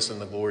grace, and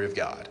the glory of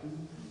God.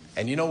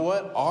 And you know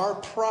what? Our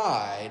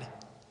pride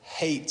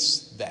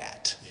hates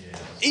that.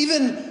 Yes.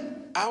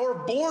 Even our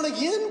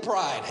born-again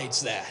pride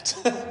hates that.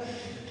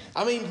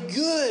 I mean,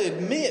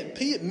 good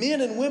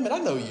men and women, I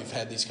know you've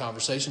had these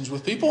conversations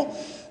with people,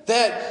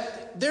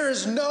 that that there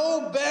is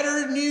no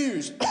better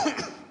news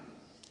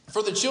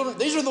for the children.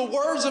 These are the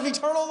words of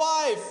eternal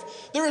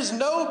life. There is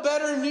no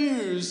better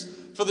news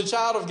for the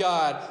child of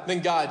God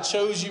than God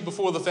chose you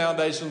before the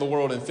foundation of the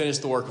world and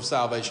finished the work of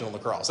salvation on the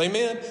cross.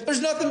 Amen?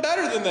 There's nothing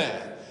better than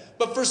that.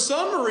 But for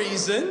some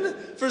reason,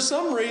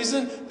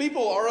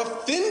 people are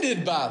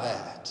offended by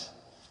that.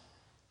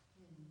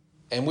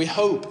 And we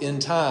hope in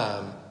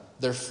time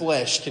their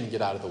flesh can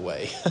get out of the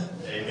way.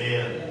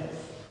 Amen.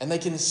 And they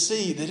can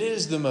see that it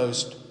is the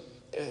most,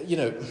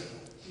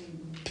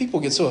 people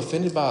get so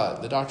offended by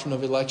the doctrine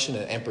of election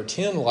and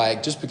pretend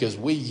like just because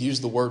we use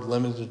the word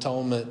limited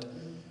atonement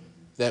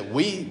that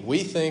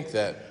we think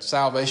that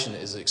salvation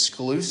is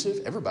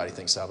exclusive. Everybody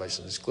thinks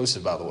salvation is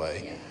exclusive, by the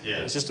way. Yeah.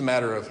 It's just a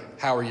matter of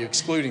how are you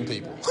excluding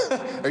people?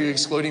 Are you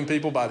excluding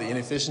people by the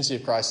inefficiency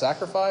of Christ's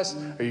sacrifice?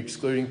 Are you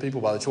excluding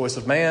people by the choice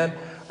of man?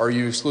 Or are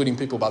you excluding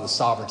people by the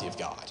sovereignty of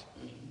God?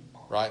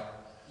 Right?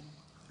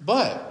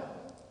 But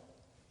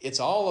it's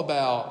all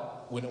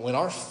about when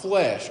our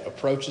flesh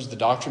approaches the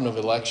doctrine of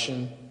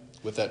election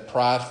with that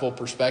prideful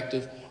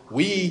perspective,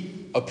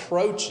 we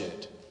approach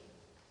it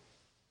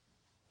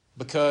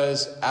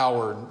because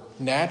our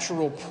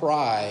natural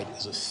pride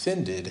is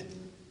offended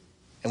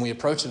and we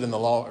approach it in the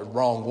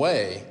wrong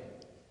way,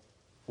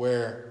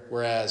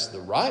 whereas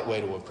the right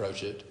way to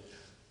approach it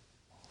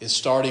is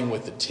starting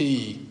with the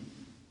T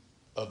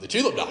of the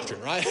tulip doctrine,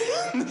 right?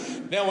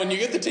 Now, when you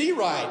get the T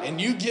right and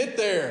you get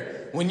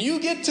there, when you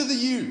get to the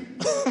U,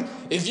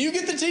 if you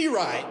get the T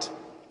right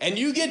and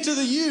you get to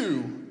the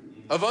U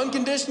of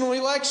unconditional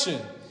election,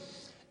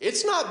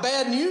 it's not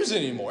bad news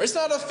anymore. It's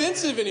not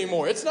offensive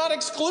anymore. It's not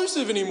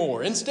exclusive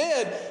anymore.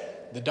 Instead,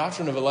 the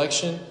doctrine of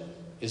election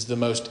is the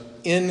most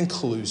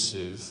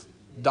inclusive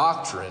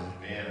doctrine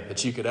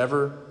that you could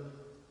ever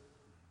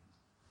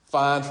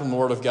find from the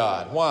Word of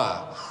God.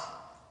 Why?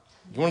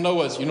 You want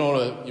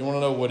to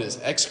know what is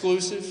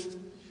exclusive?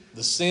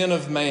 The sin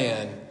of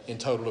man in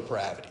total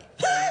depravity.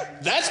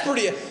 That's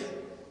pretty.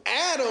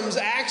 Adam's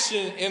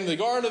action in the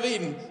Garden of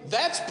Eden,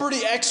 that's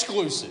pretty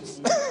exclusive.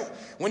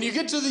 When you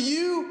get to the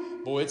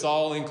U, boy, it's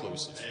all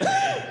inclusive.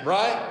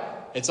 Right?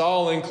 It's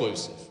all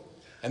inclusive.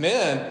 And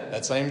then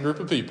that same group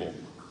of people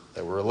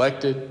that were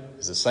elected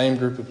is the same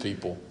group of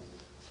people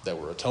that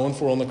were atoned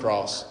for on the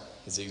cross.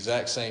 It's the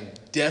exact same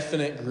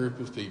definite group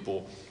of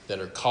people that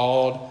are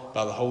called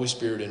by the Holy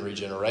Spirit in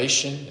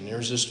regeneration and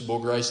irresistible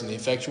grace and the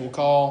effectual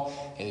call.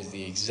 And it's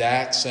the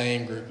exact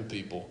same group of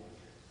people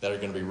that are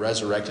going to be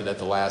resurrected at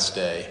the last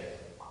day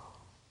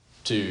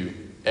to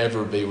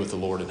ever be with the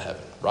Lord in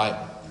heaven, right?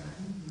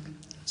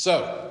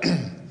 So,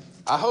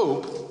 I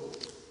hope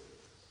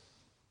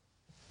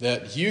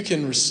that you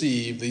can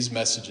receive these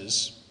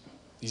messages,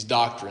 these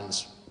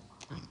doctrines,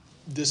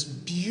 this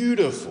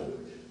beautiful,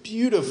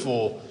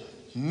 beautiful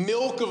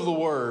milk of the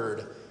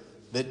Word,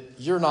 that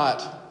you're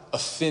not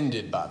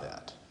offended by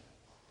that.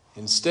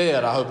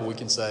 Instead, I hope we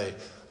can say,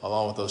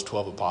 along with those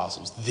 12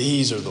 apostles,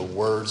 these are the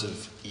words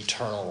of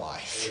eternal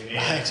life.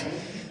 Right?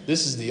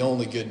 This is the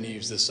only good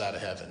news this side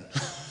of heaven.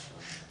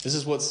 This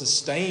is what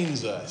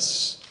sustains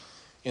us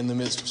in the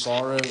midst of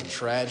sorrow and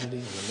tragedy,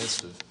 in the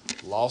midst of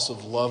loss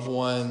of loved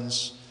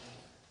ones.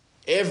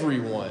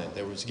 Everyone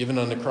that was given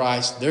unto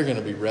Christ, they're going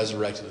to be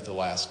resurrected at the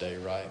last day,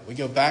 right? We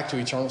go back to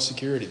eternal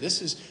security.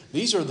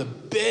 These are the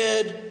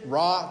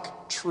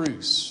bedrock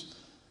truths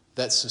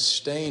that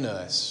sustain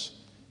us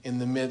in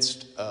the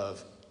midst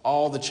of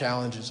all the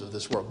challenges of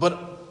this world.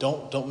 But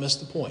don't miss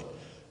the point.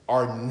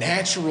 Our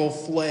natural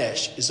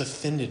flesh is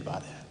offended by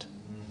that.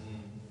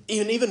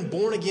 Even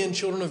born again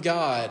children of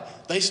God,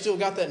 they still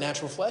got that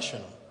natural flesh in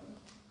them.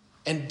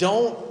 And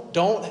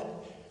don't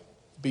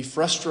be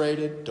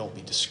frustrated, don't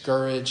be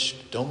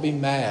discouraged, don't be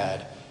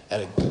mad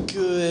at a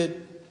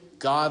good,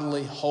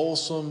 godly,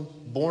 wholesome,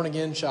 born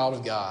again child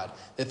of God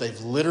that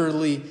they've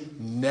literally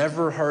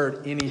never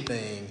heard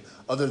anything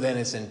other than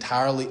it's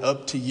entirely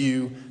up to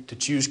you to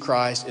choose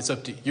Christ. It's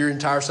up to your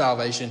entire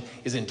salvation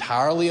is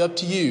entirely up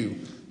to you.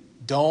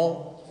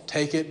 Don't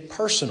take it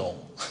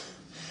personal.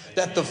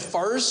 That the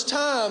first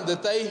time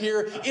that they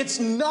hear it's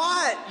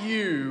not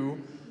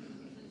you,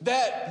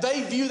 that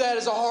they view that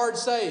as a hard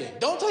saying.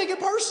 Don't take it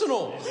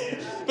personal.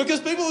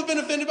 Because people have been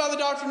offended by the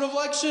doctrine of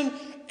election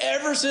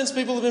ever since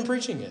people have been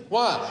preaching it.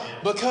 Why?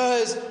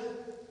 Because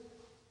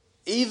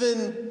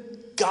even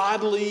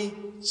godly,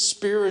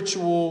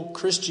 spiritual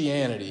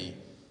Christianity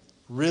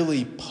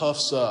really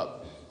puffs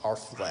up our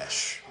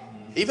flesh.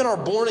 Even our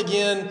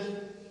born-again,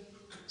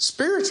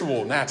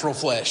 spiritual, natural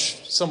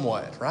flesh,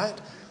 somewhat, right?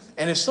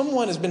 And if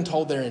someone has been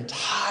told their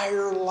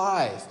entire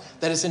life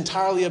that it's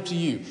entirely up to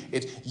you,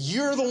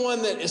 you're the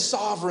one that is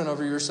sovereign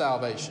over your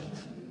salvation.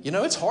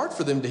 It's hard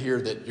for them to hear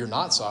that you're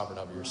not sovereign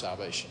over your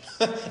salvation.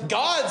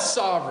 God's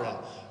sovereign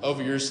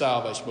over your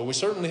salvation. But we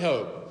certainly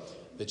hope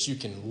that you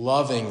can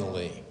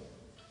lovingly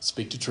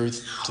speak the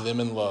truth to them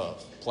in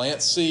love.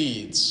 Plant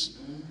seeds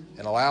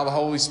and allow the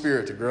Holy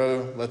Spirit to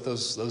grow. Let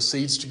those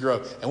seeds to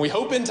grow. And we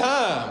hope in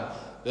time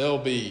they'll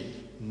be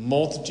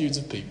multitudes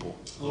of people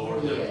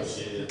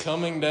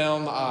coming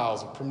down the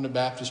aisles of primitive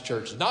Baptist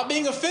churches, not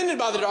being offended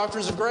by the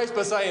doctrines of grace,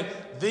 but saying,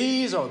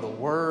 these are the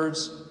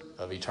words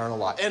of eternal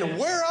life. And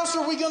where else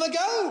are we going to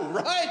go,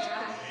 right?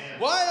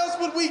 Why else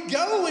would we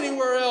go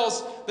anywhere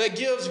else that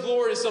gives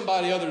glory to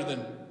somebody other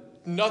than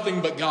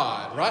nothing but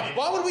God, right?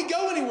 Why would we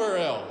go anywhere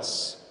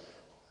else?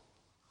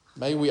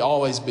 May we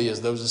always be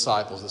as those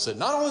disciples that said,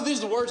 not only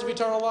these are the words of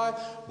eternal life,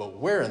 but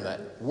where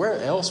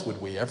else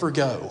would we ever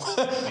go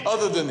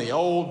other than the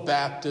old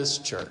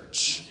Baptist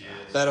church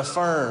that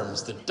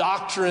affirms the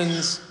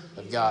doctrines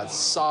of God's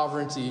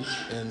sovereignty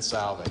in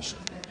salvation?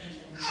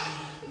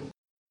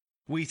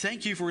 We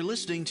thank you for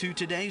listening to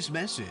today's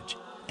message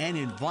and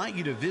invite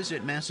you to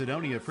visit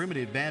Macedonia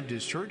Primitive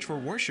Baptist Church for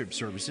worship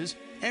services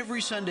every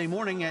Sunday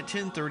morning at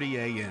 10:30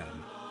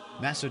 a.m.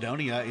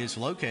 Macedonia is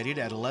located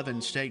at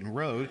 11 Staten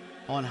Road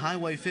on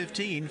Highway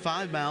 15,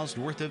 5 miles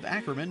north of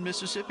Ackerman,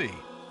 Mississippi.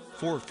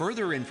 For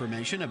further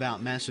information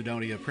about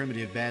Macedonia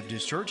Primitive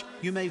Baptist Church,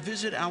 you may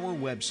visit our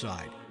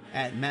website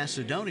at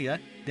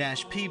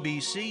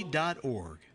macedonia-pbc.org.